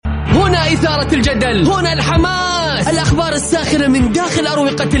هنا إثارة الجدل، هنا الحماس، الأخبار الساخنة من داخل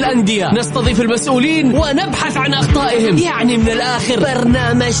أروقة الأندية، نستضيف المسؤولين ونبحث عن أخطائهم. يعني من الآخر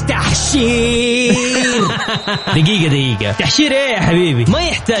برنامج تحشير. دقيقة تحشير ايه يا حبيبي؟ ما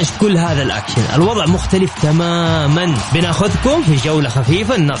يحتاج كل هذا الأكشن، الوضع مختلف تماما. بناخذكم في جولة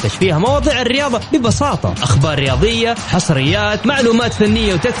خفيفة نناقش فيها مواضيع الرياضة ببساطة، أخبار رياضية، حصريات، معلومات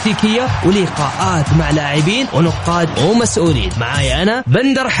فنية وتكتيكية، ولقاءات مع لاعبين ونقاد ومسؤولين. معايا أنا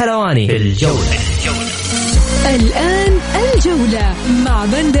بندر حلواني في الجولة. الآن الجولة مع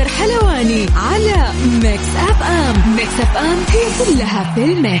بندر حلواني على ميكس أف أم. ميكس أف أم هي كلها في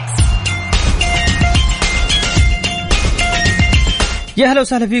الميكس. يا هلا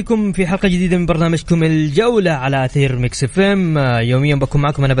وسهلا فيكم في حلقة جديدة من برنامجكم الجولة على أثير ميكس اف ام. يوميا بكون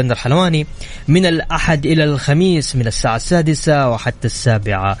معكم أنا بندر حلواني من الأحد إلى الخميس من الساعة 6 وحتى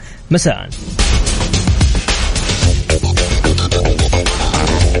 7 مساء.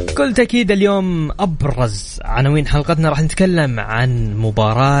 بكل تأكيد اليوم أبرز عناوين حلقتنا راح نتكلم عن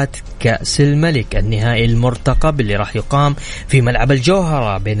مباراة كأس الملك، النهائي المرتقب اللي راح يقام في ملعب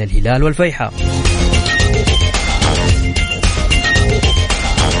الجوهرة بين الهلال والفيحاء.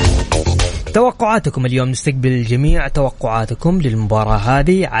 توقعاتكم اليوم، نستقبل الجميع توقعاتكم للمباراة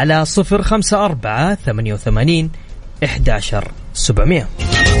هذه على 054-88-11-700.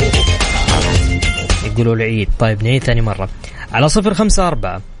 يقولوا العيد. طيب نعيد ثاني مرة على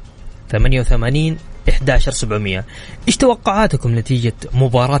 054-88-11-700. إيش توقعاتكم نتيجة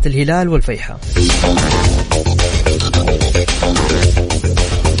مباراة الهلال والفيحاء؟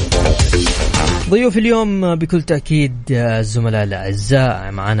 ضيوف اليوم بكل تأكيد الزملاء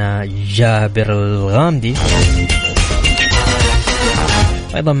الأعزاء، معنا جابر الغامدي،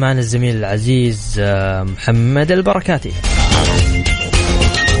 أيضا معنا الزميل العزيز محمد البركاتي.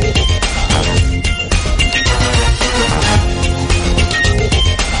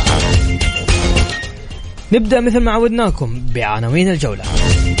 نبدأ مثل ما عودناكم بعناوين الجولة.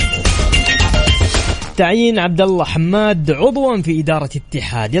 تعيين عبد الله حماد عضوا في إدارة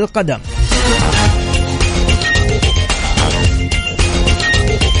اتحاد القدم.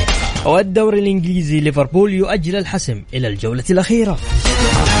 والدوري الإنجليزي ليفربول يؤجل الحسم إلى الجولة الأخيرة.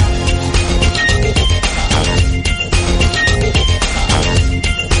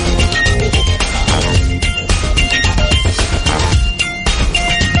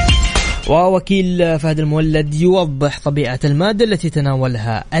 ووكيل فهد المولد يوضح طبيعة المادة التي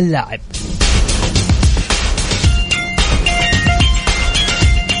تناولها اللاعب.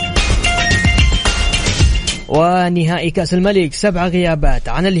 ونهائي كأس الملك 7 غيابات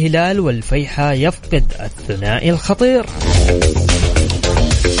عن الهلال والفيحاء يفقد الثنائي الخطير.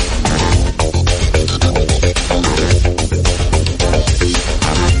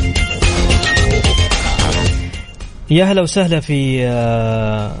 يا هلا وسهلا في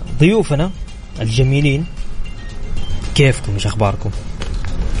ضيوفنا الجميلين، كيفكم؟ ايش اخباركم؟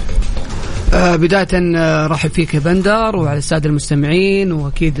 بداية رحب فيك يا بندر وعلى السادة المستمعين،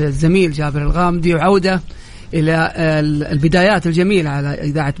 واكيد الزميل جابر الغامدي، وعودة الى البدايات الجميلة على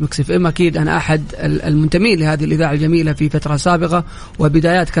اذاعة ميكس اف ام. اكيد انا احد المنتمين لهذه الاذاعة الجميلة في فترة سابقة،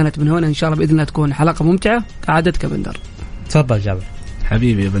 وبدايات كانت من هنا. ان شاء الله باذن الله تكون حلقة ممتعة كعادتك بندر. تفضل جابر.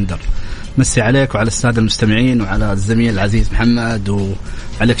 حبيبي يا بندر، مسي عليك وعلى السادة المستمعين وعلى الزميل العزيز محمد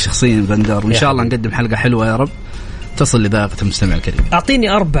وعليك شخصيا بندر، وإن شاء الله نقدم حلقة حلوة يا رب تصل لذائقة المستمع الكريم. أعطيني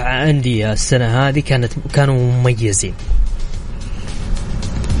 4 أندية السنة هذه كانوا مميزين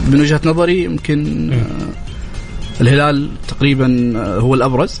من وجهة نظري. يمكن الهلال تقريبا هو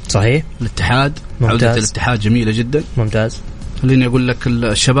الأبرز. صحيح. الاتحاد، ممتاز. عودة الاتحاد جميلة جدا. ممتاز. خليني أقول لك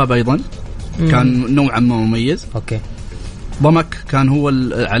الشباب أيضا كان نوعا ما مميز. أوكي. ضمك كان هو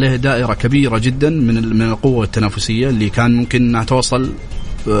عليه دائرة كبيرة جدا من القوة التنافسية اللي كان ممكن أنها توصل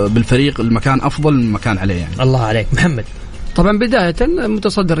بالفريق المكان أفضل من مكان عليه يعني. الله عليك محمد. طبعا بداية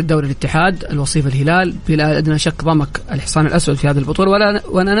متصدر الدوري الاتحاد، الوصيف الهلال، بلا أدنى شك ضمك الحصان الأسود في هذه البطولة،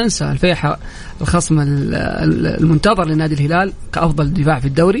 ولا ننسى الفيحاء الخصم المنتظر لنادي الهلال كأفضل دفاع في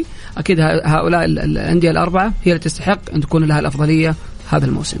الدوري. أكيد هؤلاء الأندية الأربعة هي اللي تستحق أن تكون لها الأفضلية هذا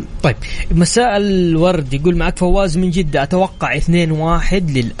الموسم. طيب مساء الورد، يقول معك فواز من جدة، أتوقع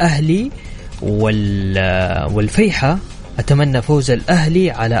 2-1 للأهلي والفيحاء، أتمنى فوز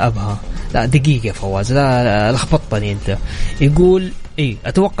الأهلي على أبها. لا دقيقة فواز، لا لخبطني أنت. يقول إيه،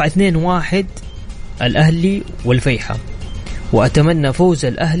 أتوقع 2-1 الأهلي والفيحاء وأتمنى فوز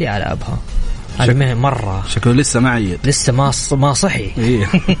الأهلي على أبها. هذا مرة شكله لسه معي، لسه ما صحي. إيه.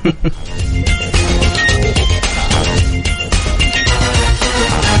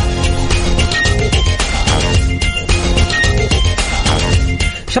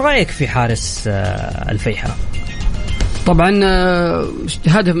 شو رأيك في حارس الفيحاء؟ طبعا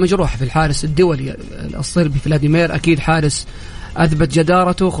هدف مجروح في الحارس الدولي الصربي فلاديمير، أكيد حارس أثبت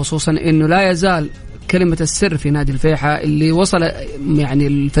جدارته، خصوصا أنه لا يزال كلمة السر في نادي الفيحة اللي وصل يعني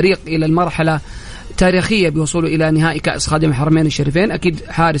الفريق إلى المرحلة تاريخية بوصوله إلى نهائي كأس خادم الحرمين الشريفين. أكيد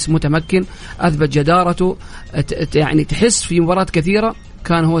حارس متمكن أثبت جدارته، يعني تحس في مباريات كثيرة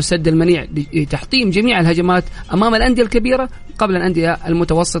كان هو السد المنيع لتحطيم جميع الهجمات أمام الأندية الكبيرة قبل الأندية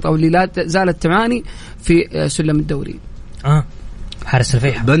المتوسطة أو اللي لا زالت تعاني في سلم الدوري. حارس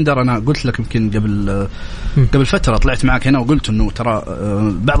الفيحة بندر، أنا قلت لك يمكن قبل فترة طلعت معك هنا وقلت إنه ترى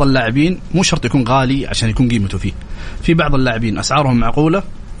بعض اللاعبين مو شرط يكون غالي عشان يكون قيمته فيه. في بعض اللاعبين أسعارهم معقولة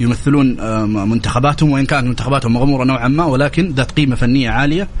يمثلون منتخباتهم، وإن كانت منتخباتهم مغمورة نوعا ما ولكن ذات قيمة فنية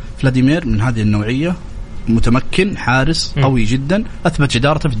عالية. فلاديمير من هذه النوعية، متمكن، حارس قوي جدا، أثبت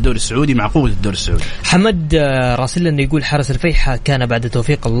جدارته في الدوري السعودي مع قوة الدوري السعودي. حمد راسل إنه يقول حارس الفيحة كان بعد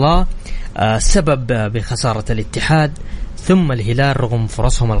توفيق الله سبب بخسارة الاتحاد ثم الهلال رغم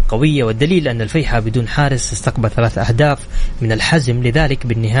فرصهم القوية، والدليل أن الفيحة بدون حارس استقبل 3 أهداف من الحزم، لذلك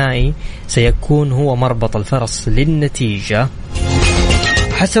بالنهائي سيكون هو مربط الفرس للنتيجة.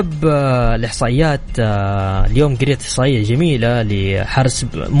 حسب الإحصائيات اليوم قريت إحصائية جميلة لحارس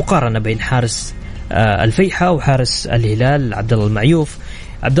مقارنة بين حارس الفيحة وحارس الهلال عبد الله المعيوف.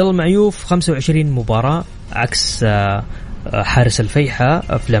 عبد الله المعيوف 25 مباراة عكس حارس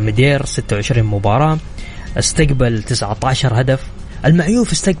الفيحة فلاميدير 26 مباراة، استقبل 19 هدف.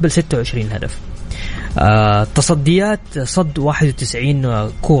 المعيوف استقبل 26 هدف. تصديات صد 91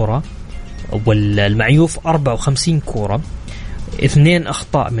 كورة والمعيوف 54 كورة، 2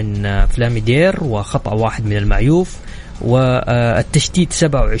 أخطاء من فلاميدير وخطأ 1 من المعيوف، والتشتيت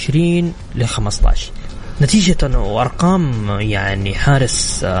 27 ل15. نتيجة وأرقام يعني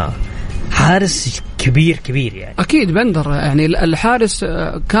حارس كبير يعني. أكيد بندر، يعني الحارس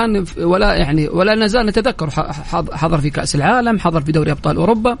كان ولا نزال نتذكر حضر في كأس العالم، حضر في دوري أبطال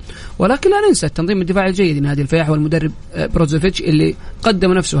أوروبا، ولكن لا ننسى التنظيم الدفاعي الجيد لنادي الفيحة والمدرب بروزوفيتش اللي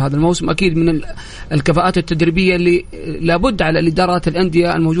قدم نفسه هذا الموسم. أكيد من الكفاءات التدريبية اللي لابد على الإدارات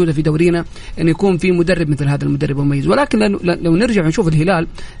الأندية الموجودة في دورينا أن يكون في مدرب مثل هذا المدرب المميز. ولكن لو نرجع ونشوف الهلال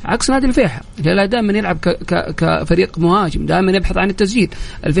عكس نادي الفيحة، الهلال دائما يلعب كفريق مهاجم، دائما يبحث عن التسجيل.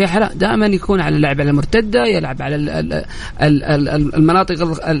 الفيحة لا، دائما يكون على اللعب على المرتدة، يلعب على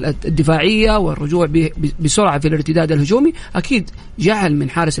المناطق الدفاعية والرجوع بسرعة في الارتداد الهجومي. أكيد جعل من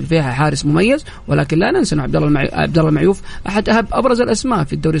حارس الفيحة حارس مميز، ولكن لا ننسى عبد الله المعيوف أحد أبرز الأسماء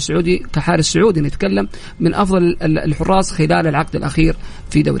في الدوري السعودي كحارس سعودي، نتكلم من أفضل الحراس خلال العقد الأخير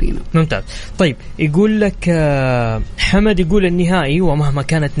في دورينا. ممتاز. طيب يقول لك حمد، يقول النهائي ومهما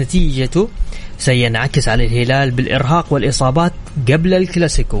كانت نتيجته سينعكس على الهلال بالإرهاق والإصابات قبل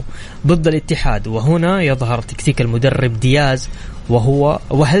الكلاسيكو ضد الاتحاد، وهنا يظهر تكتيك المدرب دياز،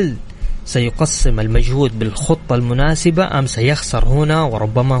 وهل سيقسم المجهود بالخطة المناسبة أم سيخسر هنا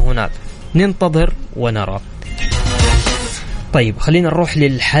وربما هناك؟ ننتظر ونرى. طيب خلينا نروح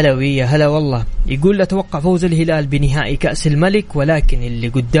للحلوي. يا هلا والله، يقول أتوقع فوز الهلال بنهائي كأس الملك، ولكن اللي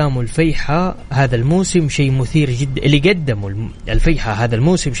قدامه الفيحة هذا الموسم شيء مثير جدا، اللي قدمه الفيحة هذا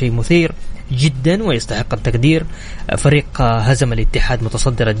الموسم شيء مثير جدا ويستحق التقدير. فريق هزم الاتحاد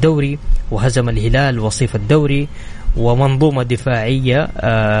متصدر الدوري، وهزم الهلال وصيف الدوري، ومنظومة دفاعية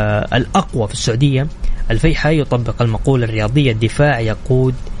الأقوى في السعودية. الفيحة يطبق المقولة الرياضية الدفاع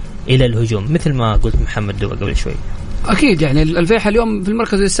يقود إلى الهجوم، مثل ما قلت محمد دوبا قبل شوي. أكيد يعني الفيحة اليوم في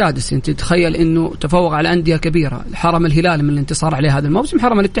المركز السادس، أنت تتخيل أنه تفوق على أندية كبيرة، حرم الهلال من الانتصار عليه هذا الموسم،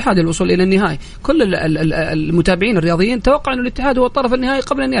 حرم الاتحاد الوصول إلى النهائي. كل المتابعين الرياضيين توقعوا أن الاتحاد هو الطرف النهائي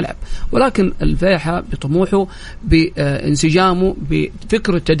قبل أن يلعب، ولكن الفيحة بطموحه، بانسجامه،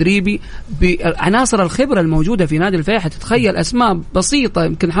 بفكره التدريبي، بعناصر الخبرة الموجودة في نادي الفيحة، تتخيل أسماء بسيطة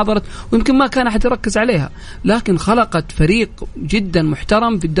يمكن حضرت ويمكن ما كان أحد يركز عليها، لكن خلقت فريق جدا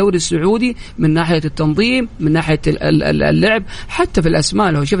محترم في الدوري السعودي من ناحية التنظيم، من ناحية اللعب، حتى في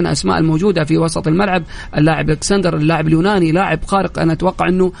الأسماء. لو شفنا أسماء الموجودة في وسط الملعب، اللاعب ألكسندر، اللاعب اليوناني، لاعب خارق. أنا أتوقع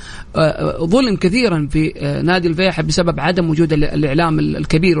أنه ظلم كثيرا في نادي الفيحة بسبب عدم وجود الإعلام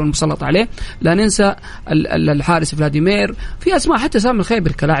الكبير والمسلط عليه. لا ننسى الحارس فلاديمير، في أسماء حتى سامي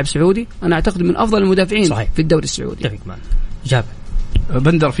الخيبر كلاعب سعودي، أنا أعتقد من أفضل المدافعين صحيح في الدوري السعودي. جاب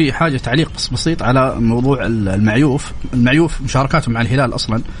بندر في حاجة تعليق بسيط على موضوع المعيوف مشاركاته مع الهلال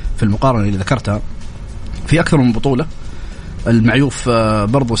أصلا في المقارنة اللي ذكرتها في أكثر من بطولة. المعيوف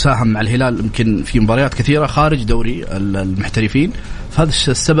برضو ساهم مع الهلال يمكن في مباريات كثيرة خارج دوري المحترفين، فهذا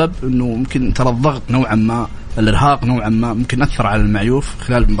السبب أنه ممكن ترى الضغط نوعا ما، الإرهاق نوعا ما ممكن أثر على المعيوف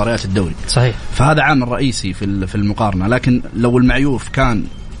خلال مباريات الدوري صحيح. فهذا عامل رئيسي في المقارنة. لكن لو المعيوف كان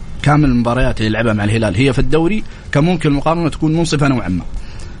كامل المباريات اللي لعبها مع الهلال هي في الدوري، كان ممكن المقارنة تكون منصفة نوعا ما.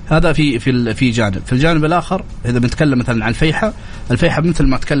 هذا في جانب. في الجانب الآخر إذا بنتكلم مثلا عن الفيحة مثل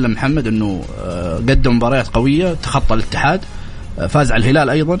ما تكلم محمد أنه قدم مباريات قوية، تخطى الاتحاد، فاز على الهلال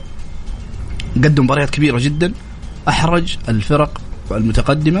أيضا، قدم مباريات كبيرة جدا، أحرج الفرق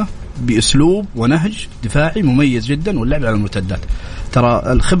المتقدمة بأسلوب ونهج دفاعي مميز جدا، واللعب على المرتدات. ترى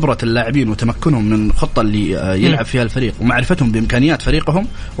الخبرة اللاعبين وتمكنهم من الخطة اللي يلعب فيها الفريق ومعرفتهم بإمكانيات فريقهم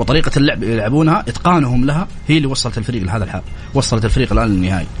وطريقة اللعب اللي يلعبونها، إتقانهم لها، هي اللي وصلت الفريق لهذا الحال، وصلت الفريق الآن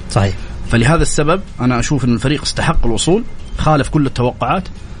للنهائي. صحيح. فلهذا السبب أنا أشوف أن الفريق استحق الوصول، خالف كل التوقعات.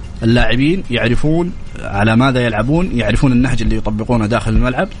 اللاعبين يعرفون على ماذا يلعبون، يعرفون النهج اللي يطبقونه داخل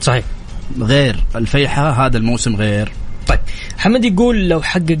الملعب. صحيح. غير الفيحة هذا الموسم غير. طيب حمد يقول لو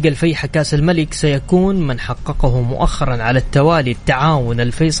حقق الفيحة كأس الملك سيكون من حققه مؤخرا على التوالي التعاون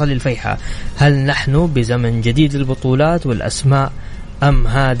الفيصلي الفيحة. هل نحن بزمن جديد للبطولات والأسماء أم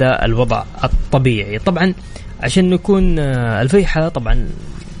هذا الوضع الطبيعي؟ طبعا عشان نكون الفيحة طبعا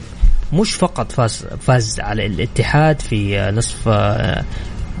مش فقط فاز على الاتحاد في نصف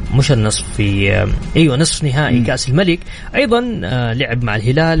مش النصف في نصف نهائي كأس الملك، أيضا لعب مع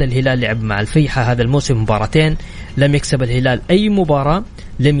الهلال لعب مع الفيحة هذا الموسم مباراتين، لم يكسب الهلال أي مباراة،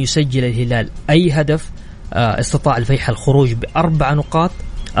 لم يسجل الهلال أي هدف، استطاع الفيحة الخروج ب4 نقاط.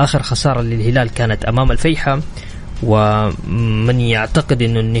 آخر خسارة للهلال كانت أمام الفيحة، ومن يعتقد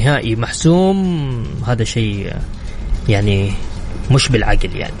أنه النهائي محسوم هذا شيء يعني مش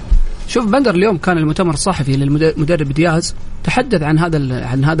بالعقل يعني. شوف بندر اليوم كان المؤتمر الصحفي للمدرب دياز تحدث عن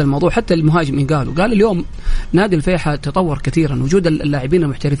هذا الموضوع. حتى المهاجمين قال اليوم نادي الفيحة تطور كثيرا، وجود اللاعبين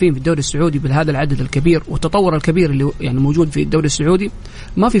المحترفين في الدوري السعودي بهذا العدد الكبير والتطور الكبير اللي يعني موجود في الدوري السعودي،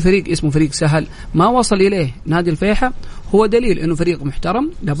 ما في فريق اسمه فريق سهل ما وصل إليه نادي الفيحة، هو دليل انه فريق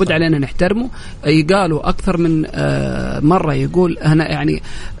محترم لابد علينا نحترمه. يقالوا اكثر من مره، يقول انا يعني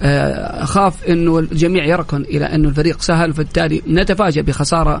اخاف انه الجميع يركن الى انه الفريق سهل، فبالتالي نتفاجأ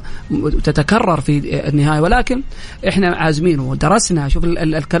بخساره تتكرر في النهايه. ولكن احنا عازمين ودرسنا. شوف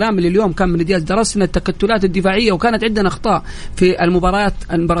الكلام اللي اليوم كان من دياز، درسنا التكتلات الدفاعيه، وكانت عندنا اخطاء في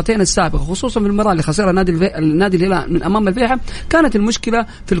المباراتين السابقه، خصوصا في المباراه اللي خسرها نادي الهلال من امام الفيحة، كانت المشكله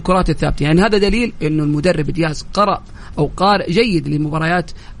في الكرات الثابته. يعني هذا دليل انه المدرب دياز قرأ أو قارئ جيد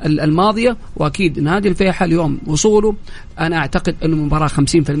للمباريات الماضية. وأكيد نادي الفيحة اليوم وصوله أنا أعتقد أنه مباراة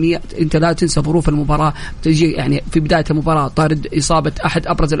 50%. أنت لا تنسى ظروف المباراة، تجي يعني في بداية المباراة طارد إصابة أحد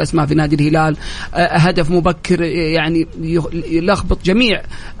أبرز الأسماء في نادي الهلال، هدف مبكر يعني يلخبط جميع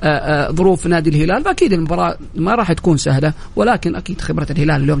ظروف نادي الهلال. فأكيد المباراة ما راح تكون سهلة، ولكن أكيد خبرة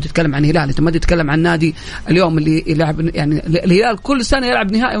الهلال اليوم تتكلم عن الهلال، أنت ما تتكلم عن نادي اليوم اللي يلعب يعني الهلال كل سنة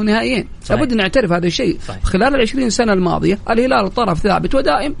يلعب نهائي ونهائيين. لابد نعترف هذا الشيء. خلال 20 سنة الماضية الهلال طرف ثابت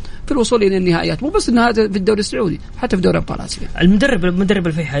ودائم في الوصول إلى النهائيات، مو بس النهائيات في الدوري السعودي، حتى في دوري أبطال آسيا. المدرب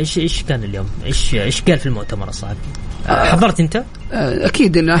الفيحة إيش كان اليوم؟ إيش قال في المؤتمر الصحفي؟ حضرت أنت؟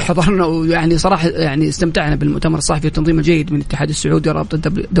 أكيد إن حضرنا، ويعني صراحة يعني استمتعنا بالمؤتمر الصحفي والتنظيم الجيد من الاتحاد السعودي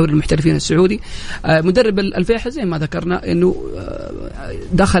ورابطة دوري المحترفين السعودي. مدرب الفيحة زي ما ذكرنا إنه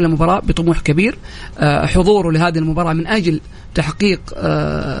دخل المباراة بطموح كبير، حضوره لهذه المباراة من أجل تحقيق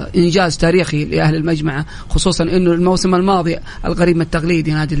إنجاز تاريخي لأهل المجمعة، خصوصا إنه الموسم الماضي القريب من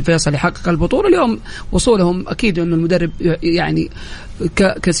التقليدي نادي الفيصل يحقق البطولة. اليوم وصولهم أكيد إنه المدرب يعني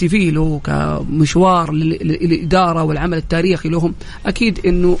كسفيل وكمشوار للإدارة والعمل التاريخي لهم، أكيد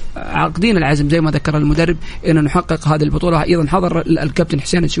إنه عاقدين العزم زي ما ذكر المدرب إنه نحقق هذه البطولة. أيضا حضر الكابتن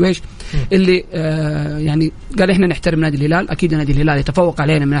حسين الشويش اللي يعني قال إحنا نحترم نادي الهلال، أكيد نادي الهلال يتفوق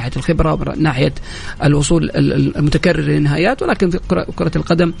علينا من ناحية الخبرة ومن ناحية الوصول المتكرر للنهايات، ولكن في كرة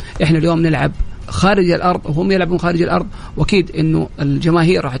القدم إحنا اليوم نلعب خارج الأرض وهم يلعبون خارج الأرض، وأكيد إنه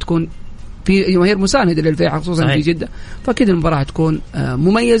الجماهير راح تكون في جماهير مساندة للفيحة خصوصا في جدة، فأكيد المباراة تكون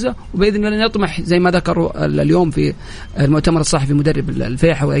مميزة، وبإذن الله نطمح زي ما ذكروا اليوم في المؤتمر الصحفي مدرب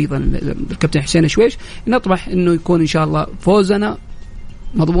الفيحة وأيضا الكابتن حسين شويش، نطمح إنه يكون إن شاء الله فوزنا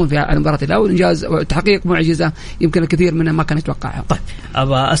مضمون في المباراة الأول، إنجاز وتحقيق معجزة يمكن الكثير منها ما كان يتوقعها. طيب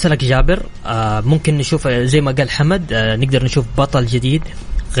أبغى أسألك جابر، ممكن نشوف زي ما قال حمد نقدر نشوف بطل جديد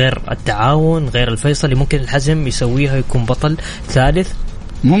غير التعاون غير الفيصلي، ممكن الحزم يسويها يكون بطل ثالث؟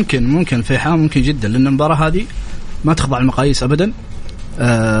 ممكن فيحاء ممكن جدا، لأن المباراة هذه ما تخضع المقاييس أبدا.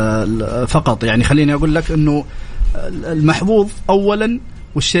 فقط يعني خليني أقول لك أنه المحظوظ أولا،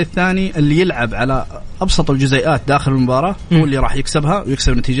 والشيء الثاني اللي يلعب على أبسط الجزيئات داخل المباراة هو اللي راح يكسبها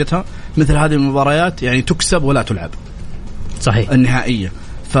ويكسب نتيجتها. مثل هذه المباريات يعني تكسب ولا تلعب، صحيح، النهائية.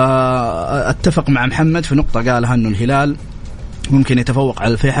 فأتفق مع محمد في نقطة قالها أنه الهلال ممكن يتفوق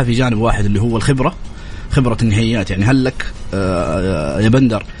على الفيحة في جانب واحد اللي هو خبرة النهائيات. يعني هل لك يا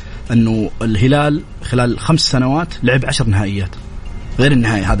بندر أنه الهلال خلال 5 سنوات لعب 10 نهائيات غير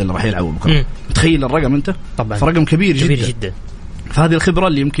النهائي هذا اللي راح يلعبه بكرة؟ متخيل الرقم أنت؟ طبعا فرقم كبير جدا. فهذه الخبرة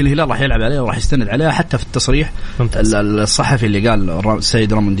اللي يمكن الهلال راح يلعب عليها وراح يستند عليها. حتى في التصريح الصحفي اللي قال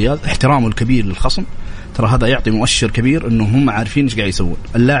السيد رامون دياز احترامه الكبير للخصم، ترى هذا يعطي مؤشر كبير انه هم عارفين ايش قاعد يسوون.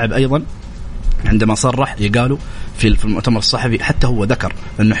 اللاعب ايضا عندما صرح يقالوا في المؤتمر الصحفي حتى هو ذكر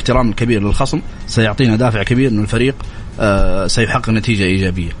انه احترام الكبير للخصم سيعطينا دافع كبير انه الفريق سيحقق نتيجة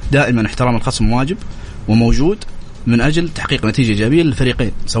ايجابية. دائما احترام الخصم واجب وموجود من اجل تحقيق نتيجة ايجابية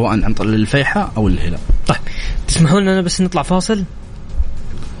للفريقين سواء عن طريق الفيحة او الهلال. طيب تسمحوا لنا بس نطلع فاصل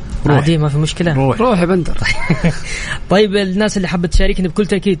عادي ما في مشكلة. روح يا بندر. طيب الناس اللي حابة تشاركني بكل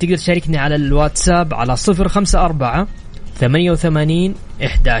تأكيد تقدر تشاركني على الواتساب على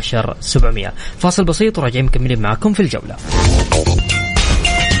 054-88-11-700. فاصل بسيط وراجعين مكملين معكم في الجولة.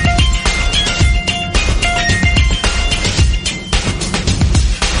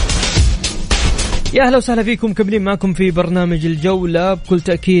 يا أهلا وسهلا فيكم، مكملين معكم في برنامج الجولة. بكل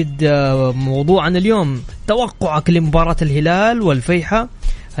تأكيد موضوعنا اليوم توقعك لمباراة الهلال والفيحة،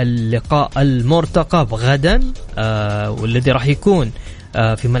 اللقاء المرتقب غدا والذي راح يكون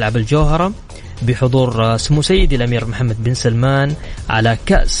في ملعب الجوهرة بحضور سمو سيدي الأمير محمد بن سلمان على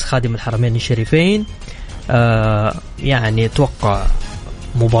كأس خادم الحرمين الشريفين. يعني أتوقع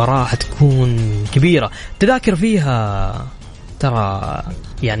مباراة حتكون كبيرة، تذاكر فيها ترى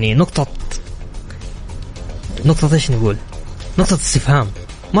يعني نقطة ايش نقول، نقطة استفهام.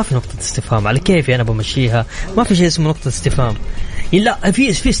 ما في نقطة استفهام على كيفي أنا بمشيها، ما في شيء اسمه نقطة استفهام. لا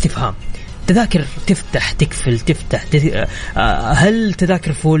في استفهام. تذاكر تفتح تقفل تفتح هل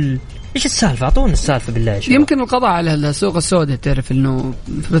تذاكر فول؟ ايش السالفة؟ اعطونا السالفة بالله. يمكن القضاء على السوق السوداء. تعرف انه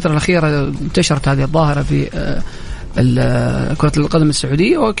في الفترة الأخيرة انتشرت هذه الظاهرة في كرة القدم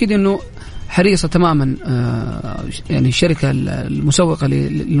السعودية، واكيد انه حريصة تماما يعني الشركة المسوقة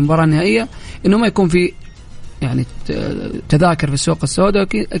للمباراة النهائية انه ما يكون في يعني تذاكر في السوق السوداء.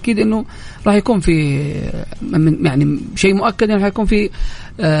 أكيد إنه راح يكون في يعني شيء مؤكد إنه حيكون في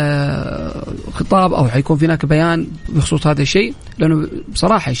خطاب أو حيكون في هناك بيان بخصوص هذا الشيء، لأنه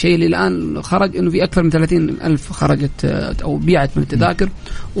بصراحة الشيء اللي الآن خرج إنه في أكثر من 30,000 خرجت أو بيعت من التذاكر،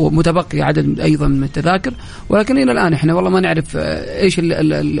 ومتبقي عدد أيضا من التذاكر، ولكن إلى الآن إحنا والله ما نعرف إيش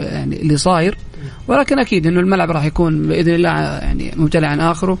يعني اللي صاير. ولكن أكيد إنه الملعب راح يكون بإذن الله يعني ممتلئ عن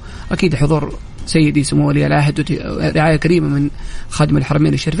آخره. أكيد حضور سيدي سمو ولي العهد ورعاية كريمة من خادم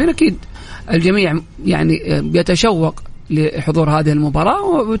الحرمين الشريفين. أكيد الجميع يعني يتشوق لحضور هذه المباراة،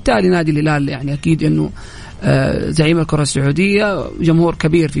 وبالتالي نادي الهلال يعني أكيد أنه زعيم الكرة السعودية، جمهور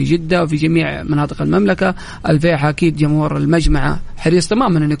كبير في جدة وفي جميع مناطق المملكة. الفيحة أكيد جمهور المجمعة حريص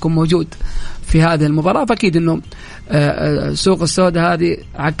تماما أن يكون موجود في هذه المباراة. فأكيد أنه سوق السوداء هذه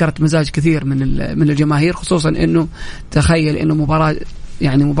عكرت مزاج كثير من الجماهير، خصوصا أنه تخيل أنه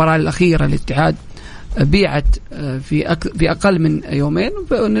مباراة الأخيرة للاتحاد بيعت في أقل من يومين،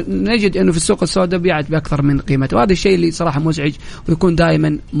 نجد أنه في السوق السوداء بيعت بأكثر من قيمته. وهذا الشيء اللي صراحة مزعج ويكون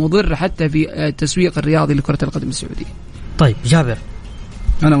دائما مضر حتى في التسويق الرياضي لكرة القدم السعودية. طيب جابر،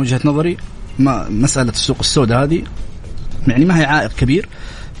 أنا وجهة نظري مسألة السوق السوداء هذه يعني ما هي عائق كبير،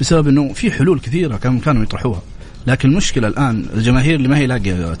 بسبب أنه في حلول كثيرة كانوا يطرحوها، لكن المشكلة الآن الجماهير اللي ما هي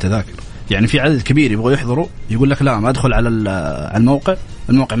لاقية تذاكر. يعني في عدد كبير يبغوا يحضروا، يقول لك لا ما أدخل على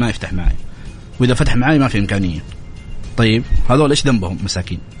الموقع ما يفتح معي، وإذا فتح معي ما في إمكانية. طيب هذول إيش ذنبهم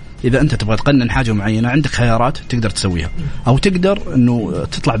مساكين؟ إذا أنت تبغى تقنن حاجة معينة عندك خيارات تقدر تسويها، أو تقدر إنه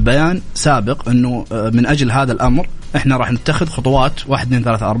تطلع بيان سابق إنه من أجل هذا الأمر إحنا راح نتخذ خطوات 1 2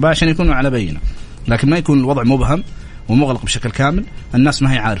 3 4 عشان يكونوا على بينة. لكن ما يكون الوضع مبهم ومغلق بشكل كامل، الناس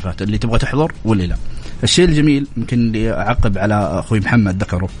ما هي عارفة اللي تبغى تحضر واللي لا. الشيء الجميل ممكن اللي أعقب على أخوي محمد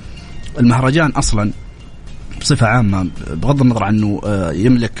ذكره، المهرجان أصلا بصفة عامة بغض النظر عنه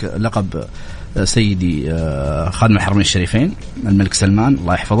يملك لقب سيدي خادم الحرمين الشريفين الملك سلمان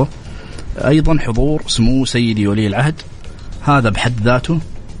الله يحفظه، أيضا حضور سمو سيدي ولي العهد، هذا بحد ذاته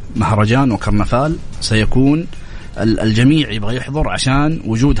مهرجان وكرنفال سيكون الجميع يبغى يحضر عشان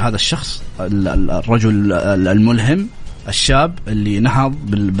وجود هذا الشخص الرجل الملهم الشاب اللي نهض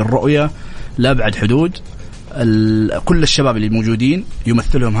بالرؤية لأبعد حدود. كل الشباب اللي موجودين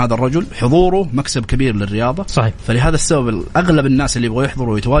يمثلهم هذا الرجل، حضوره مكسب كبير للرياضة. صحيح. فلهذا السبب أغلب الناس اللي يبغوا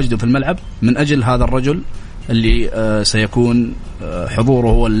يحضروا ويتواجدوا في الملعب من أجل هذا الرجل اللي سيكون حضوره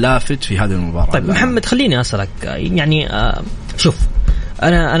هو اللافت في هذه المباراة. طيب محمد خليني أسألك، يعني شوف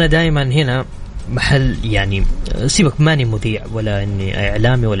أنا دائما هنا محل يعني سيبك ماني مذيع ولا إني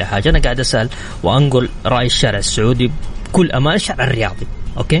إعلامي ولا حاجة، أنا قاعد أسأل وأنقل رأي الشارع السعودي بكل أمان، الشارع الرياضي.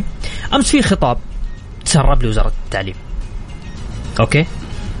 أوكي، أمس في خطاب تسرب لوزارة التعليم، أوكي،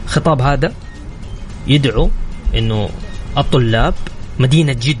 خطاب هذا يدعو إنه الطلاب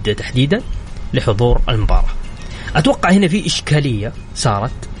مدينة جدة تحديدا لحضور المباراة. أتوقع هنا في إشكالية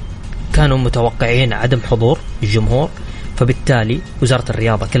صارت، كانوا متوقعين عدم حضور الجمهور، فبالتالي وزارة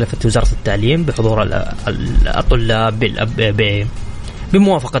الرياضة كلفت وزارة التعليم بحضور الطلاب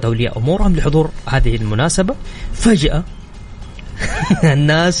بموافقة أولياء أمورهم لحضور هذه المناسبة. فجأة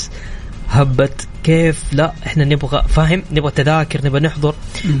الناس هبت كيف لا إحنا نبغى نبغى تذاكر نبغى نحضر.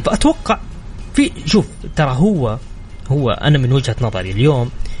 فأتوقع شوف ترى هو أنا من وجهة نظري اليوم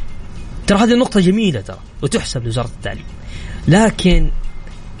ترى هذه النقطة جميلة ترى وتحسب لوزارة التعليم، لكن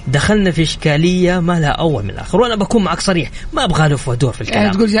دخلنا في إشكالية ما لها أول من الآخر. وأنا بكون معك صريح ما أبغى له ودور في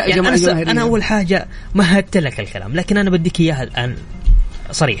الكلام. يعني أنا أول حاجة مهدت لك الكلام، لكن أنا بديك إياها الآن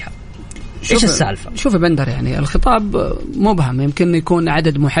صريحة. إيش السالفة؟ شوف بندر، يعني الخطاب مبهم، يمكن يكون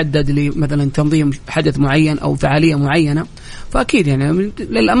عدد محدد لمثلا تنظيم حدث معين أو فعالية معينة، فأكيد يعني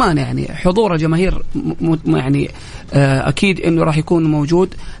للأمانة يعني حضور الجماهير يعني أكيد إنه راح يكون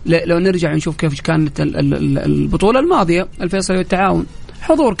موجود. لو نرجع نشوف كيف كانت البطولة الماضية الفيصلي والتعاون،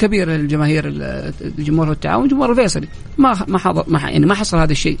 حضور كبير للجماهير، الجمهور والتعاون، جمهور الفيصلي ما حصل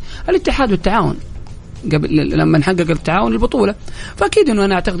هذا الشيء. الاتحاد والتعاون قبل لما نحقق التعاون البطولة، فأكيد إنه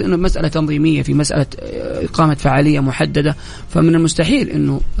أنا أعتقد إنه مسألة تنظيمية في مسألة إقامة فعالية محددة، فمن المستحيل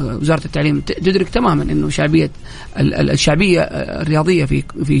إنه وزارة التعليم تدرك تماما إنه الشعبية الرياضية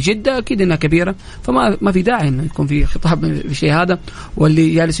في جدة أكيد إنها كبيرة، فما في داعي إنه يكون في خطاب بالشيء هذا.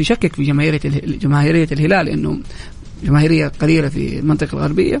 واللي جالس يشكك في جماهيرية الهلال إنه جماهيرية قليلة في المنطقة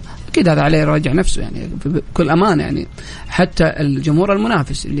الغربية، أكيد هذا عليه يراجع نفسه يعني بكل أمانة. يعني حتى الجمهور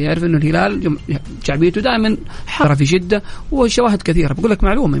المنافس اللي يعرف إنه الهلال شعبيته دائما حارة في جدة، وشواهد كثيرة. بقول لك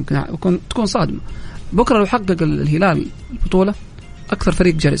معلومة يمكن تكون صادمة، بكرة لو حقق الهلال البطولة أكثر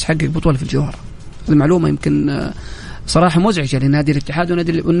فريق جالس يحقق بطولة في الجوهرة. المعلومة يمكن صراحة مزعجة لنادي الاتحاد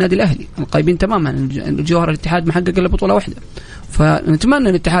والنادي الأهلي القايبين تماما. الجوهرة الاتحاد محقق إلا بطولة واحدة، فنتمنى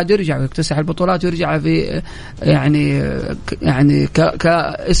الاتحاد يرجع ويكتسح البطولات ويرجع في يعني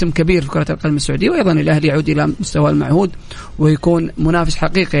كاسم كبير في كرة القدم السعودية، وأيضا الأهلي يعود إلى مستوى المعهود ويكون منافس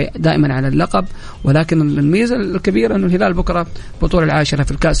حقيقي دائما على اللقب. ولكن الميزة الكبيرة أنه الهلال بكرة بطولة العاشرة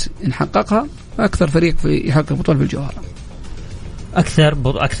في الكاس إن حققها، أكثر فريق يحقق بطولة في الجوهرة،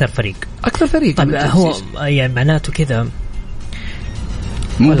 أكثر فريق. طيب هو يعني معناته كذا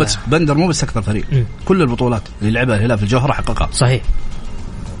مو بس بندر، مو بس أكثر فريق، كل البطولات اللي لعبها الهلال في الجوهرة حققها. صحيح،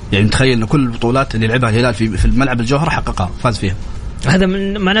 يعني تخيل إن كل البطولات اللي لعبها الهلال في الملعب الجوهرة حققها، فاز فيها. هذا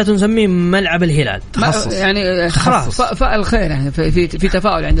معناته نسميه ملعب الهلال تخصص، يعني خلاص فالخير يعني في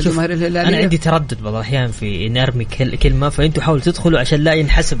تفاؤل عند الجماهير الهلالية. أنا عندي تردد بعض الأحيان في إن أرمي كلمة، فأنتوا حاولوا تدخلوا عشان لا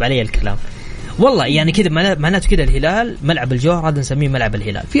ينحسب علي الكلام. والله يعني كده معناته كده الهلال ملعب الجوهر هذا نسميه ملعب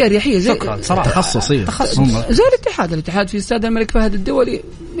الهلال في أريحية زي صراحة تخصصية زي الاتحاد في استاد الملك فهد الدولي.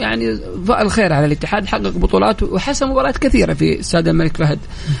 يعني الخير على الاتحاد، حقق بطولات وحسم مباريات كثيرة في استاد الملك فهد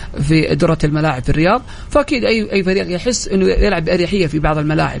في دورة الملاعب في الرياض. فأكيد أي فريق يحس إنه يلعب بأريحية في بعض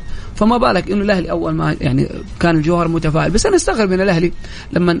الملاعب، فما بالك إنه الأهلي أول ما يعني كان الجوهر متفائل. بس أنا استغرب من الأهلي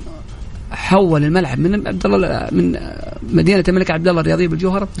لما حول الملعب من مدينة الملك عبد الله الرياضية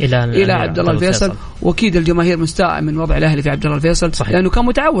بالجوهرة إلى عبد الله الفيصل. وأكيد الجماهير مستاء من وضع الأهلي في عبد الله الفيصل، لأنه كان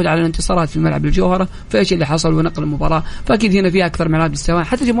متعود على الانتصارات في الملعب الجوهرة، فإيش اللي حصل ونقل المباراة. فأكيد هنا فيها أكثر من عدد السواء.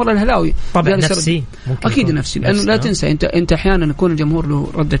 حتى جمهور الهلاوي طبعا نفسي، أكيد نفسي، لأنه لا تنسى أنت أحيانا يكون الجمهور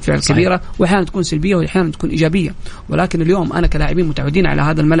له ردة فعل كبيرة، وأحيانا تكون سلبية وأحيانا تكون إيجابية. ولكن اليوم أنا كلاعبين متعودين على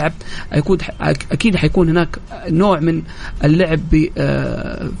هذا الملعب، أكيد حيكون هناك نوع من اللعب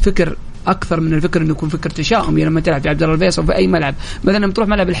بفكر أكثر من الفكر إنه يكون فكر تشاؤمي لما تلعب في عبد الله الفيصل في أي ملعب. مثلا لما تروح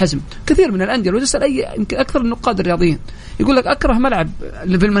ملعب الحزم، كثير من الأندية وتسأل يمكن أكثر النقاد الرياضيين يقول لك أكره ملعب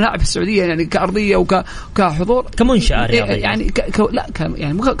في الملاعب السعودية، يعني كأرضية وكحضور كمنشأة رياضية، يعني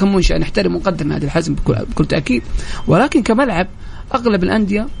يعني كمنشأة نحترم ونقدر نادي الحزم بكل تأكيد. ولكن كملعب أغلب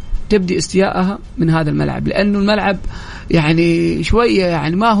الأندية تبدي استياءها من هذا الملعب، لأنه الملعب يعني شوية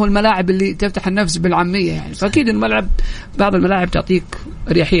يعني ما هو الملاعب اللي تفتح النفس بالعامية يعني. فأكيد الملعب بعض الملاعب تعطيك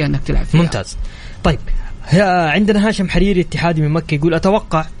رياحية أنك تلعب فيها. ممتاز. طيب عندنا هاشم حريري اتحادي من مكة يقول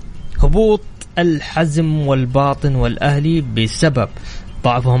أتوقع هبوط الحزم والباطن والأهلي بسبب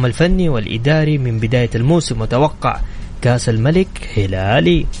ضعفهم الفني والإداري من بداية الموسم، وتوقع كاس الملك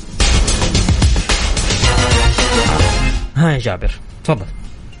هلالي. ها يا جابر تفضل.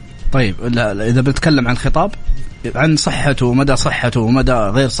 طيب إذا بنتكلم عن خطاب عن صحته ومدى صحته ومدى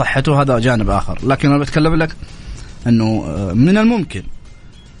غير صحته هذا جانب آخر، لكن أنا بتكلم لك أنه من الممكن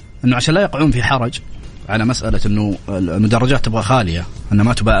أنه عشان لا يقعون في حرج على مسألة أنه المدرجات تبغى خالية، أنه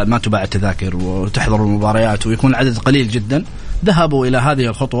ما تباع التذاكر وتحضر المباريات ويكون العدد قليل جدا، ذهبوا إلى هذه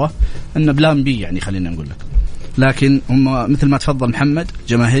الخطوة أن بلان بي يعني خلينا نقول لك. لكن هم مثل ما تفضل محمد،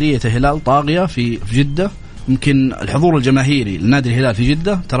 جماهيرية الهلال طاغية في جدة. يمكن الحضور الجماهيري لنادي الهلال في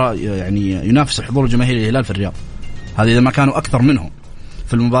جدة ترى يعني ينافس الحضور الجماهيري للهلال في الرياض، هذا إذا ما كانوا أكثر منهم.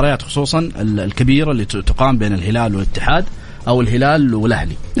 في المباريات خصوصا الكبيرة اللي تقام بين الهلال والاتحاد أو الهلال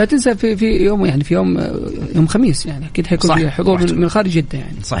والأهلي. لا تنسى في يوم يعني في يوم خميس يعني أكيد حيكون في حضور من خارج جدة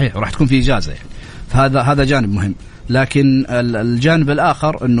يعني. صحيح وراح تكون في إجازة يعني. فهذا جانب مهم. لكن الجانب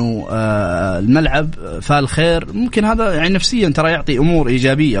الآخر أنه الملعب فالخير ممكن هذا يعني نفسيا ترى يعطي أمور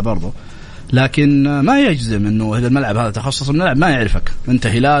إيجابية برضو، لكن ما يجزم أنه هذا الملعب هذا تخصص الملعب ما يعرفك أنت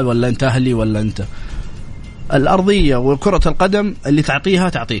هلال ولا أنت أهلي ولا أنت. الأرضية وكرة القدم اللي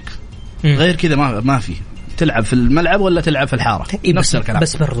تعطيك غير كذا ما فيه. تلعب في الملعب ولا تلعب في الحارة نفس الكلام.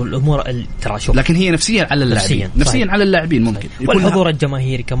 بس برضو الأمور ترى شوف، لكن هي نفسيا على اللاعبين، نفسيا على اللاعبين ممكن. والحضور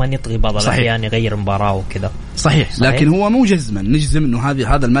الجماهيري كمان يطغي بعض الأحيان يغير مباراة وكذا. صحيح. لكن هو مو جزما نجزم إنه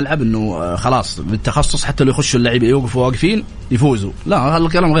هذا الملعب إنه خلاص بالتخصص حتى لو يخشوا اللاعبين يوقفوا واقفين يفوزوا. لا هذا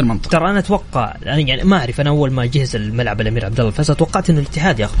الكلام غير منطقي. ترى أنا أتوقع يعني ما أعرف، أنا أول ما جهز الملعب الأمير عبد الله الفيصل توقعت إنه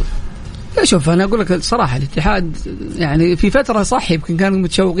الاتحاد يأخذه. شوف أنا أقول لك الصراحة الاتحاد يعني في فترة صح يمكن كانوا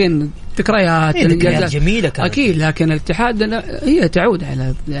متشوقين ذكريات جميلة كانت. أكيد، لكن الاتحاد هي تعود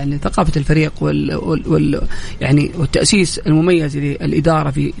على يعني ثقافة الفريق وال يعني والتأسيس المميز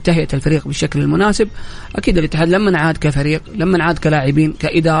للإدارة في تهيئة الفريق بالشكل المناسب. أكيد الاتحاد لما عاد كفريق، لما عاد كلاعبين،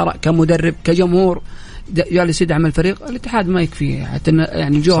 كإدارة، كمدرب، كجمهور جالس يدعم الفريق، الاتحاد ما يكفي حتى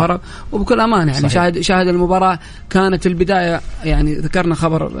يعني الجوهرة. وبكل أمانة يعني شاهد المباراة كانت البداية يعني ذكرنا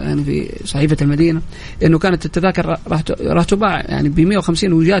خبر يعني في صحيفة المدينة إنه كانت التذاكر راح تباع يعني ب150،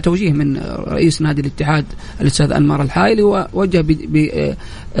 وجاء توجيه من رئيس نادي الاتحاد الأستاذ أنمار الحايلي ووجه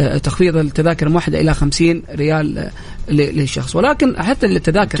بتخفيض التذاكر من 1 إلى 50 ريال للشخص. ولكن حتى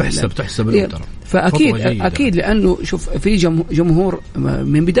التذاكر تحسب فأكيد لأنه شوف في جمهور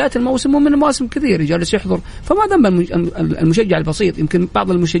من بداية الموسم ومن المواسم كثير جالس يحضر، فما ذنب المشجع البسيط. يمكن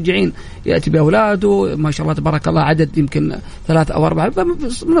بعض المشجعين يأتي بأولاده ما شاء الله تبارك الله عدد يمكن 3 أو 4،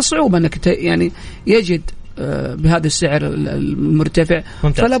 من الصعوبة أنك يعني يجد بهذا السعر المرتفع.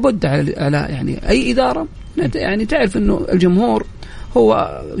 فلا بد على يعني أي إدارة يعني تعرف أنه الجمهور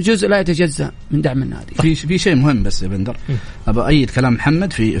هو جزء لا يتجزأ من دعم النادي. في شيء مهم بس يا بندر أبغى أيد كلام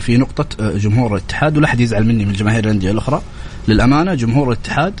محمد في نقطة جمهور الاتحاد، ولا أحد يزعل مني من جماهير الأندية الأخرى. للأمانة جمهور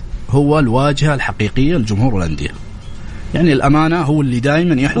الاتحاد هو الواجهة الحقيقية لجمهور الأندية، يعني الأمانة هو اللي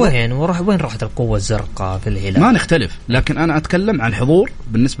دائما يحضر. وين راحت القوة الزرقاء في الهلال؟ ما نختلف، لكن أنا أتكلم عن الحضور.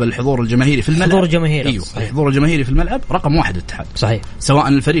 بالنسبة للحضور الجماهيري في الملعب، الحضور الجماهيري أيوه الحضور الجماهيري في الملعب رقم 1 الاتحاد. صحيح. سواء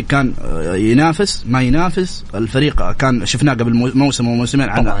الفريق كان ينافس ما ينافس، الفريق كان شفناه قبل موسم وموسمين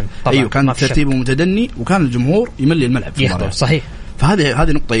طبعاً أيوه كان ترتيبه متدني وكان الجمهور يملي الملعب في المباراة. صحيح.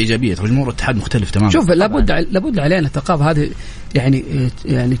 فهذه نقطة إيجابية. جمهور الاتحاد مختلف تماما. شوف لابد علينا الثقافة هذه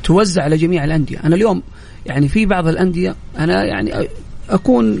يعني توزع على جميع الأندية. أنا اليوم يعني في بعض الأندية أنا يعني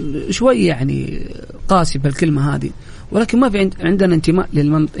أكون شوي يعني قاسي بالكلمة هذه، ولكن ما في عندنا انتماء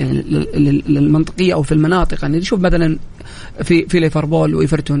للمنطقية أو في المناطق. يعني شوف مثلا في ليفربول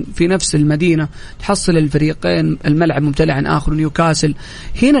وإيفرتون في نفس المدينة تحصل الفريقين الملعب ممتلئ عن آخر. نيوكاسل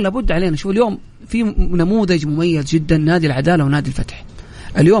هنا لابد علينا. شوف اليوم في نموذج مميز جدا نادي العدالة ونادي الفتح.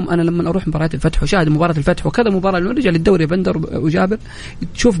 اليوم أنا لما أروح مباراة الفتح وشاهد مباراة الفتح وكذا مباراة لما نرجع للدوري بندر وجابر،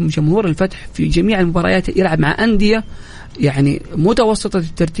 تشوف جمهور الفتح في جميع المباريات يلعب مع أندية يعني متوسطة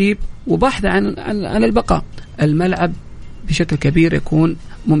الترتيب وبحث عن البقاء. الملعب بشكل كبير يكون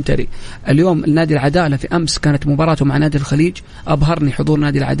ممتلئ. اليوم النادي العدالة في أمس كانت مباراته مع نادي الخليج، أبهرني حضور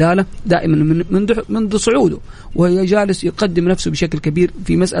نادي العدالة دائما منذ صعوده وهي جالس يقدم نفسه بشكل كبير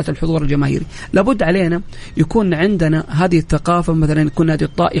في مسألة الحضور الجماهيري. لابد علينا يكون عندنا هذه الثقافة. مثلا يكون نادي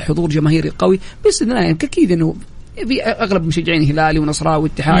الطائي حضور جماهيري قوي باستثناء يعني أكيد أنه في أغلب مشجعين هلالي ونصراوي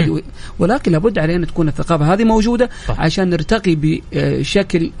واتحادي، ولكن لابد علينا تكون الثقافة هذه موجودة عشان نرتقي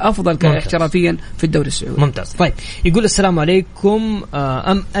بشكل أفضل احترافيا في الدوري السعودي. ممتاز. طيب يقول السلام عليكم،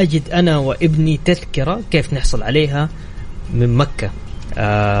 أم أجد أنا وابني تذكرة كيف نحصل عليها من مكة؟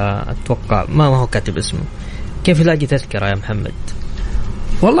 أتوقع ما هو كاتب اسمه. كيف لاقي تذكرة يا محمد؟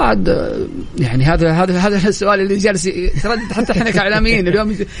 والله عاد يعني هذا السؤال اللي جالس يتردد حتى احنا كاعلاميين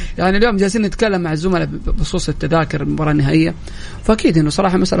اليوم جالسين نتكلم مع الزملاء بخصوص التذاكر المباراة النهائية، فاكيد انه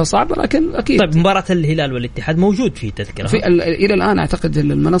صراحة مسألة صعبة لكن اكيد. طيب مباراة الهلال والاتحاد موجود في تذكرة الى الان اعتقد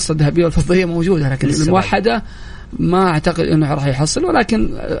المنصة الذهبية والفضية موجودة، لكن الموحدة ما اعتقد انه راح يحصل، ولكن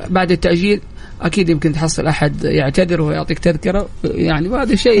بعد التأجيل اكيد يمكن تحصل احد يعتذر ويعطيك تذكرة يعني،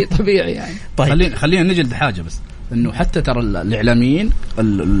 وهذا شيء طبيعي يعني. طيب خلينا نجلد حاجة بس، انه حتى ترى الاعلاميين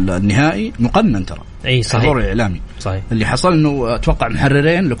النهائي مقنن ترى. اي صحيح. الحضور الاعلامي صحيح. اللي حصل انه اتوقع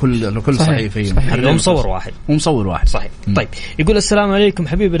محررين لكل صحيفي ومصور واحد صحيح. طيب يقول السلام عليكم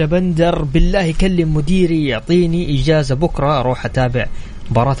حبيبنا بندر، بالله كلم مديري يعطيني اجازه بكره اروح اتابع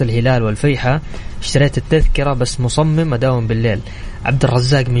مباراة الهلال والفيحة، اشتريت التذكرة بس مصمم اداوم بالليل. عبد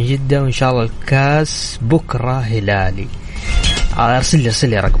الرزاق من جدة، وان شاء الله الكاس بكره هلالي. ارسل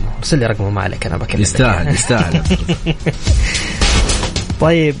لي رقمه ما عليك انا بكلمك. يستاهل.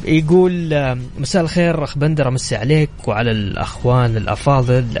 طيب يقول مساء الخير اخ بندر، امسي عليك وعلى الاخوان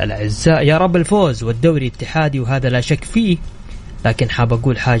الافاضل الاعزاء، يا رب الفوز والدوري اتحادي وهذا لا شك فيه، لكن حاب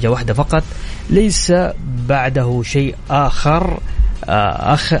اقول حاجه واحده فقط، ليس بعده شيء اخر.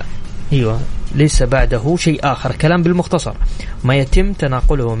 ليس بعده شيء آخر. كلام بالمختصر ما يتم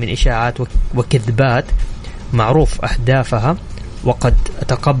تناقله من إشاعات وكذبات معروف أهدافها، وقد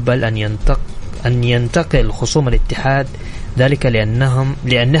أتقبل أن ينتقل خصوم الاتحاد ذلك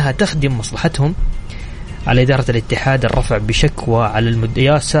لأنها تخدم مصلحتهم. على إدارة الاتحاد الرفع بشكوى على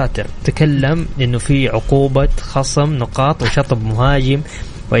يا ساتر، تكلم إنه في عقوبة خصم نقاط وشطب مهاجم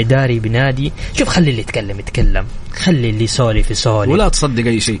وإداري بنادي. شوف خلي اللي يتكلم، خلي اللي يسولف ولا تصدق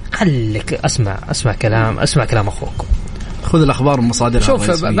أي شيء. خليك أسمع كلام أخوك، خذ الأخبار من مصادرها.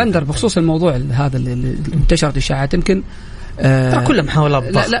 شوف بندر بخصوص الموضوع هذا اللي انتشرت إشاعات يمكن كل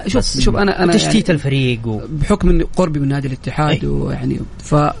محاولات ضغط. لا شوف أنا تشتيت يعني الفريق بحكم قربي من نادي الاتحاد ويعني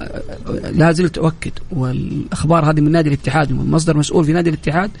فلا زلت أؤكد، والأخبار هذه من نادي الاتحاد ومن مصدر مسؤول في نادي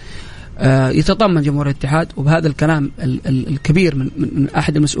الاتحاد يتضمن جمهور الاتحاد، وبهذا الكلام الكبير من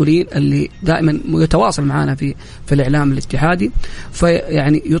أحد المسؤولين اللي دائما يتواصل معنا في الإعلام الاتحادي،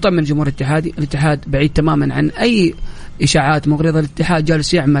 فيعني يطمن جمهور الاتحاد بعيد تماما عن أي إشاعات مغرضة. الاتحاد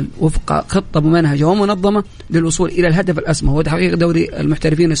جالس يعمل وفق خطة ممنهجة ومنظمة للوصول إلى الهدف الأسمى، هو تحقيق دوري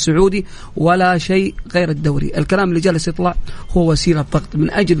المحترفين السعودي ولا شيء غير الدوري. الكلام اللي جالس يطلع هو وسيلة ضغط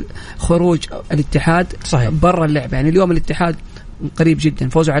من أجل خروج الاتحاد برا اللعبة. يعني اليوم الاتحاد قريب جدا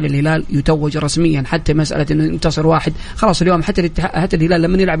فوزه على الهلال يتوج رسميا، حتى مسألة انه ينتصر واحد خلاص اليوم حتى الهلال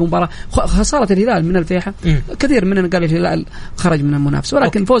لما يلعب مباراة خسارة الهلال من الفيحة كثير مننا قال الهلال خرج من المنافسة،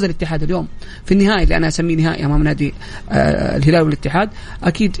 ولكن فوز الاتحاد اليوم في النهائي اللي انا اسميه نهائي امام نادي الهلال والاتحاد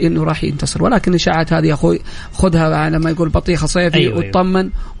اكيد انه راح ينتصر. ولكن الاشاعات هذه يا اخوي خذها على ما يقول بطيخة صيفي وتطمن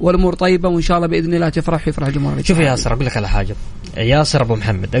والامور طيبة وان شاء الله باذن الله يفرح الجمهور. شوف يا ياسر اقول لك على حاجة، ياسر ابو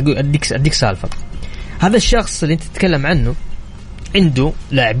محمد اديك سالفة. هذا الشخص اللي انت تتكلم عنه عنده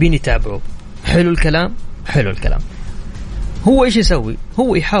لاعبين يتابعوه، حلو الكلام. هو ايش يسوي؟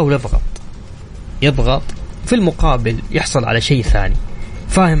 هو يحاول يضغط في المقابل يحصل على شيء ثاني.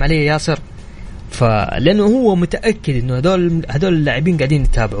 فاهم عليه ياسر؟ فلانه هو متاكد انه هذول اللاعبين قاعدين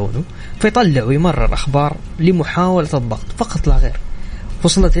يتابعونه، فيطلع ويمرر اخبار لمحاوله الضغط فقط لا غير.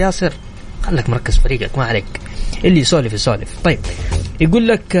 وصلت ياسر؟ خلك مركز فريقك ما عليك، اللي يسولف. طيب يقول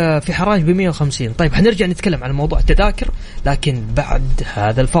لك في حراج ب150. طيب حنرجع نتكلم عن موضوع التذاكر لكن بعد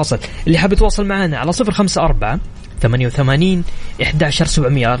هذا الفاصل. اللي حاب يتواصل معنا على 054 88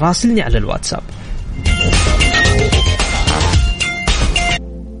 11700 راسلني على الواتساب.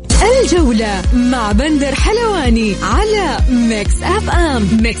 الجولة مع بندر حلواني على ميكس اف ام.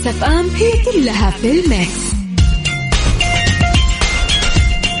 ميكس اف ام هي كلها في الميكس.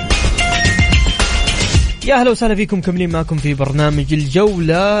 يا أهلا وسهلا فيكم، كملين معكم في برنامج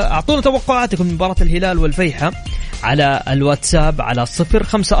الجولة. أعطونا توقعاتكم من مباراة الهلال والفيحة على الواتساب على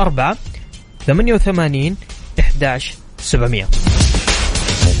 054 88 11700.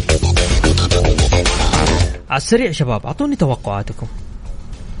 على السريع شباب أعطوني توقعاتكم.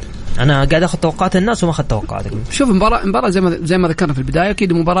 أنا قاعد أخذ توقعات الناس وما أخذ توقعاتكم. شوف مباراة زي ما ذكرنا في البداية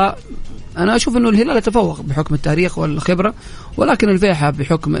أكيد مباراة أنا أشوف إنه الهلال يتفوق بحكم التاريخ والخبرة، ولكن الفيحة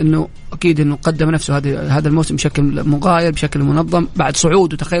بحكم إنه أكيد إنه قدم نفسه هذا الموسم بشكل مغاير بشكل منظم بعد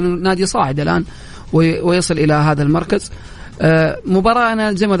صعود، وتخيل نادي صاعد الآن ويصل إلى هذا المركز. مباراة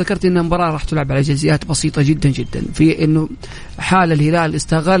أنا زي ما ذكرت إنها مباراة راح تلعب على جزئيات بسيطة جدا جدا، في إنه حال الهلال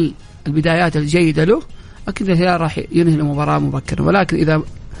استغل البدايات الجيدة له أكيد الهلال راح ينهي المباراة مبكرا، ولكن إذا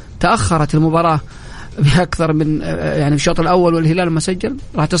تأخرت المباراة بأكثر من يعني في الشوط الأول والهلال ما سجل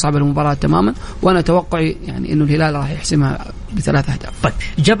راح تصعب المباراة تماما، وأنا توقعي يعني إنه الهلال راح يحسمها ب3 أهداف. طيب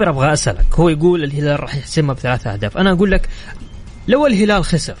جابر أبغى أسألك، هو يقول الهلال راح يحسمها ب3 أهداف، أنا أقول لك لو الهلال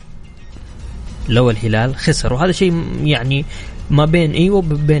خسر وهذا شيء يعني ما بين إيه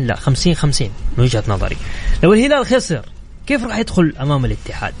وبين لا 50-50 من وجهة نظري. لو الهلال خسر كيف راح يدخل أمام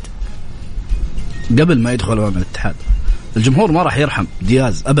الاتحاد؟ قبل ما يدخل أمام الاتحاد الجمهور ما راح يرحم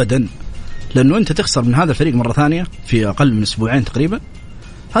دياز أبدا، لأنه أنت تخسر من هذا الفريق مرة ثانية في أقل من أسبوعين تقريبا.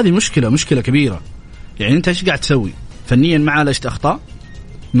 هذه مشكلة كبيرة. يعني أنت إيش قاعد تسوي فنيا؟ ما عالجت أخطاء،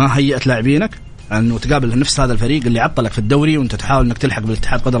 ما هيئت لاعبينك أنه تقابل نفس هذا الفريق اللي عطلك في الدوري وأنت تحاول أنك تلحق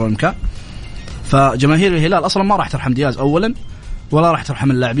بالاتحاد قدر الإمكان. فجماهير الهلال أصلا ما راح ترحم دياز أولا، ولا راح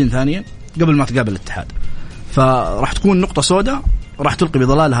ترحم اللاعبين ثانيا قبل ما تقابل الاتحاد. فراح تكون نقطة سوداء راح تلقي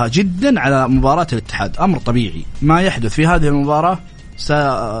بظلالها جدا على مباراة الاتحاد. أمر طبيعي ما يحدث في هذه المباراة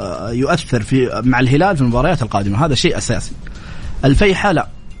سيؤثر مع الهلال في المباريات القادمة، هذا شيء أساسي. الفيحة لا،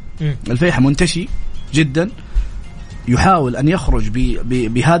 الفيحة منتشي جدا، يحاول أن يخرج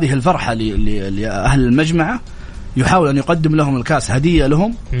بهذه الفرحة لأهل المجمعة، يحاول أن يقدم لهم الكاس هدية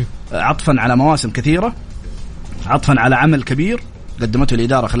لهم، عطفا على مواسم كثيرة، عطفا على عمل كبير قدمته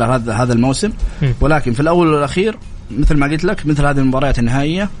الإدارة خلال هذا الموسم. ولكن في الأول والأخير مثل ما قلت لك، مثل هذه المباريات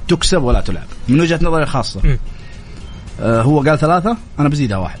النهائية تكسب ولا تلعب من وجهة نظري الخاصة. هو قال 3، أنا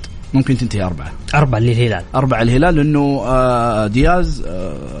بزيدها 1، ممكن تنتهي 4 للهلال. 4 الهلال، لأنه دياز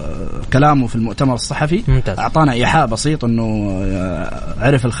كلامه في المؤتمر الصحفي ممتاز. أعطانا إيحاء بسيط أنه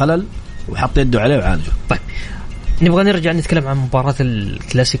عرف الخلل وحط يده عليه وعالجه. طيب نبغى نرجع نتكلم عن مباراة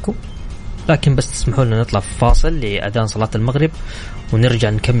الكلاسيكو، لكن بس تسمحوا لنا نطلع في فاصل لأذان صلاة المغرب ونرجع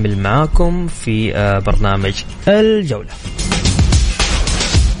نكمل معاكم في برنامج الجولة.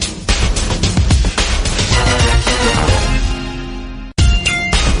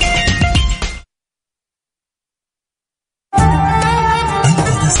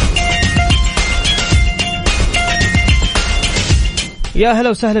 يا هلا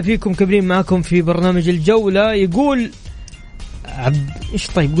وسهلا فيكم، كبرين معكم في برنامج الجولة. يقول ايش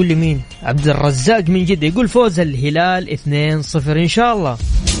طيب قول لي مين؟ عبد الرزاق من جدة يقول فوز الهلال 2-0 ان شاء الله.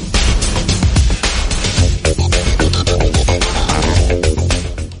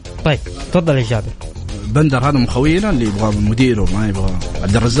 طيب تفضل يا جابر. بندر هذا مخوينا اللي يبغى مديره ما يبغى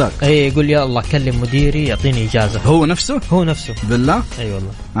عبد الرزاق. اي يقول يا الله كلم مديري يعطيني اجازة. هو نفسه بالله. اي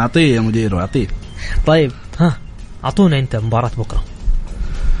والله اعطيه يا مديره اعطيه. طيب ها اعطونا انت مباراة بكرة.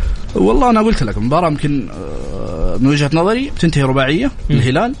 والله أنا قلت لك مباراة يمكن من وجهة نظري بتنتهي رباعية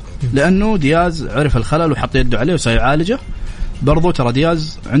للهلال، لأنه دياز عرف الخلل وحط يده عليه وسيعالجه. برضو ترى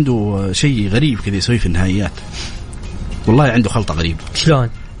دياز عنده شيء غريب كذا يسوي في النهائيات، والله عنده خلطة غريبة. شلون؟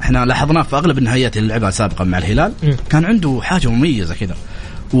 احنا لاحظناه في أغلب النهائيات اللي لعبها سابقا مع الهلال كان عنده حاجة مميزة كذا.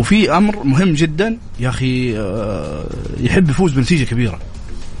 وفي أمر مهم جدا يا أخي، يحب يفوز بنتيجة كبيرة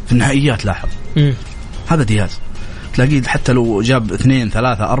في النهائيات. لاحظ هذا دياز، تلاقيه حتى لو جاب 2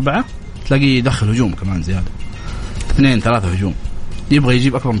 3 4 تلاقيه يدخل هجوم كمان زيادة، 2 3 هجوم، يبغى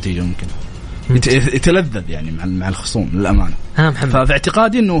يجيب أكبر نتيجة ممكن، يتلذذ يعني مع الخصوم للأمانة. ففي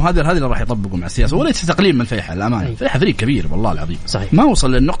اعتقادي إنه هذا اللي راح يطبقه مع السياسة، وليس تقليل من فيحة للأمانة. فيحة فريق كبير والله العظيم، صحيح. ما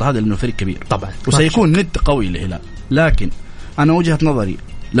وصل للنقطة هذا لأنه فريق كبير طبعا، وسيكون ند قوي للهلال. لكن أنا وجهة نظري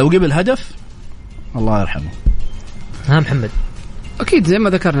لو قبل هدف الله يرحمه. محمد أكيد زي ما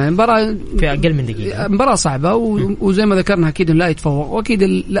ذكرنا المباراة في أقل من دقيقة، مباراة صعبة وزي ما ذكرنا أكيد لا يتفوق، وأكيد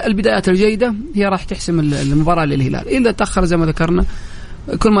البدايات الجيدة هي راح تحسم المباراة للهلال. إذا تأخر زي ما ذكرنا،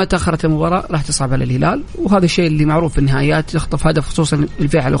 كل ما تأخرت المباراة راح تصعب على الهلال، وهذا الشيء اللي معروف في النهايات. يخطف هدف خصوصا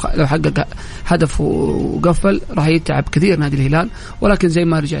الفيحة لو حقق هدف وقفل راح يتعب كثير نادي الهلال. ولكن زي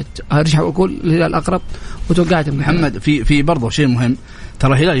ما أرجع وأقول الهلال أقرب، وتوقعت محمد في برضه شيء مهم.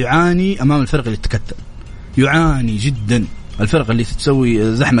 ترى الهلال يعاني أمام الفرق اللي تتكتل، يعاني جدا. الفرق اللي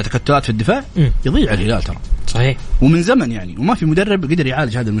تسوي زحمة تكتلات في الدفاع يضيع الهلال ترى، صحيح، ومن زمن يعني، وما في مدرب قدر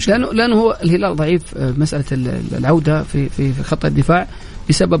يعالج هذا المشكلة. لأنه هو الهلال ضعيف مسألة العودة في خط الدفاع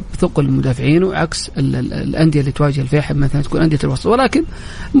بسبب ثقل المدافعين، وعكس الأندية اللي تواجه الفيحة مثلا تكون أندية الوسط. ولكن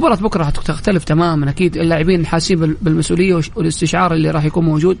مباراة بكرة تختلف تماما. أكيد اللاعبين حاسين بالمسؤولية والاستشعار اللي راح يكون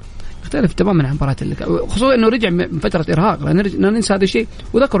موجود يختلف تماما عن مباراة خصوصا انه رجع من فترة ارهاق. لا ننسى هذا الشيء،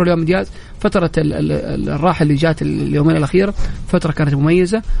 وذكروا اليوم دياز فترة الراحة اللي جات اليومين الأخيرة فترة كانت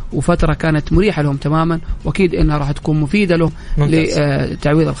مميزة وفترة كانت مريحة لهم تماما، واكيد انها راح تكون مفيدة له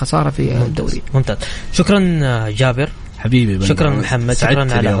لتعويض الخسارة في الدوري. ممتاز. شكرا جابر حبيبي، شكرا محمد،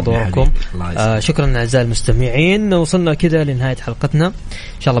 شكرا على حضوركم، شكرا أعزائي المستمعين. وصلنا كذا لنهاية حلقتنا.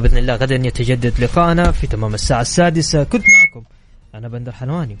 إن شاء الله بإذن الله غدا يتجدد لقاءنا في تمام الساعة 6. كنت معكم أنا بندر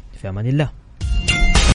حلواني، في أمان الله.